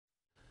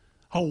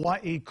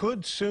Hawaii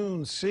could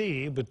soon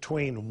see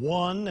between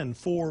 $1 and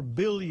 $4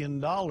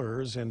 billion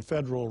in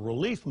federal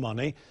relief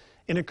money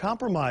in a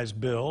compromise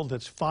bill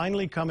that's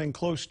finally coming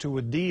close to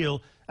a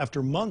deal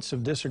after months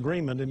of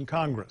disagreement in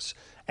Congress.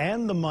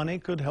 And the money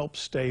could help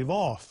stave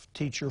off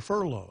teacher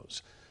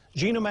furloughs.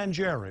 Gina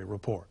Mangieri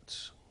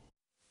reports.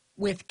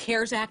 With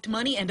CARES Act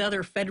money and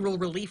other federal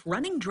relief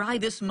running dry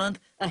this month,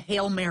 a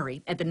Hail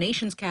Mary at the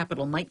nation's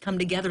capital might come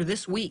together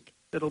this week.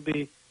 It'll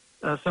be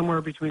somewhere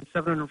between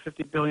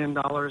 $750 billion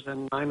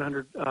and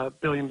 $900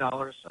 billion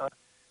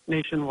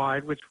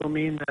nationwide, which will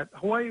mean that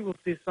Hawaii will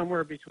see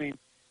somewhere between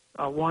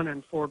 $1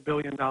 and $4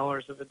 billion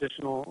of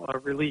additional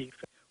relief.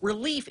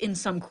 Relief in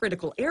some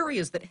critical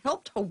areas that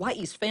helped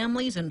Hawaii's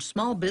families and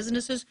small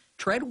businesses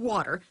tread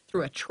water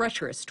through a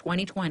treacherous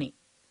 2020.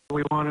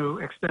 We want to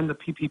extend the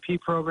PPP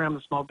program,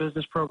 the small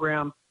business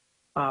program.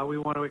 We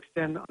want to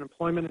extend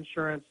unemployment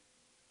insurance.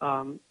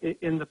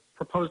 In the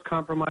proposed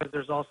compromise,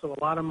 there's also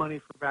a lot of money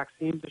for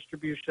vaccine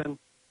distribution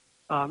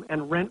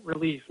and rent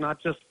relief,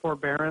 not just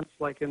forbearance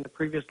like in the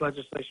previous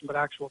legislation, but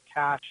actual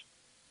cash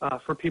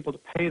for people to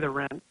pay the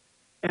rent,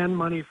 and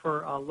money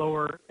for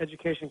lower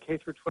education, K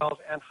through 12,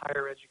 and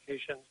higher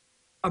education.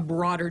 A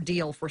broader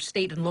deal for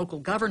state and local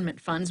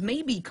government funds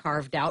may be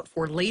carved out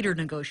for later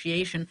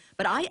negotiation,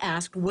 but I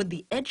asked, would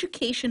the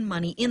education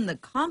money in the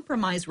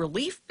compromise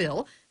relief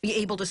bill be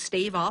able to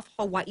stave off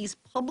Hawaii's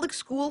public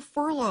school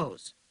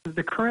furloughs?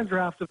 The current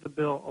draft of the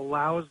bill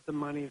allows the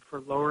money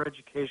for lower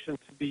education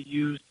to be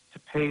used to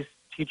pay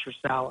teacher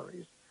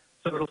salaries.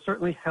 So it'll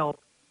certainly help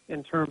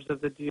in terms of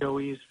the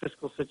DOE's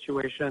fiscal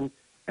situation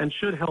and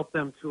should help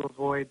them to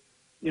avoid,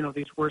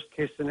 these worst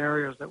case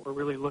scenarios that we're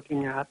really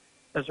looking at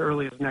as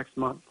early as next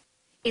month.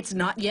 It's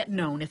not yet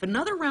known if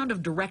another round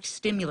of direct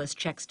stimulus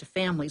checks to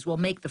families will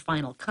make the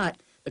final cut.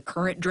 The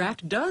current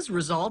draft does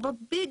resolve a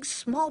big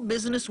small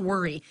business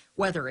worry,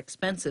 whether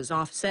expenses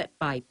offset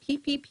by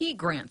PPP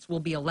grants will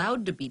be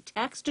allowed to be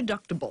tax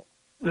deductible.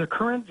 The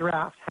current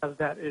draft has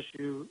that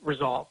issue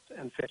resolved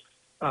and fixed.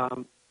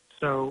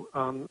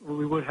 So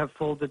we would have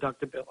full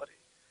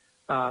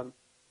deductibility.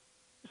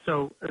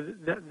 So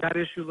that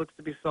issue looks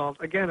to be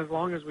solved, again, as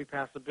long as we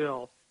pass a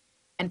bill.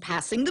 And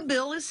passing the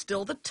bill is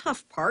still the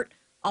tough part.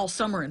 All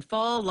summer and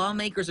fall,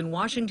 lawmakers in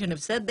Washington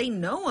have said they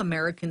know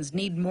Americans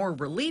need more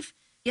relief,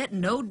 yet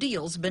no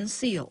deal's been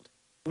sealed.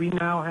 We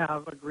now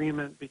have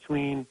agreement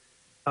between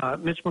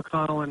Mitch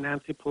McConnell and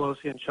Nancy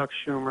Pelosi and Chuck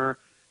Schumer,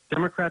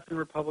 Democrats and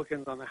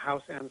Republicans on the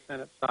House and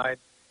Senate side,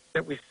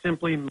 that we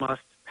simply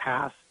must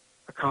pass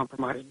a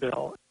compromise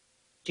bill.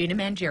 Gina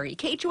Mangieri,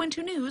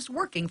 KHON2 News,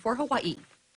 working for Hawaii.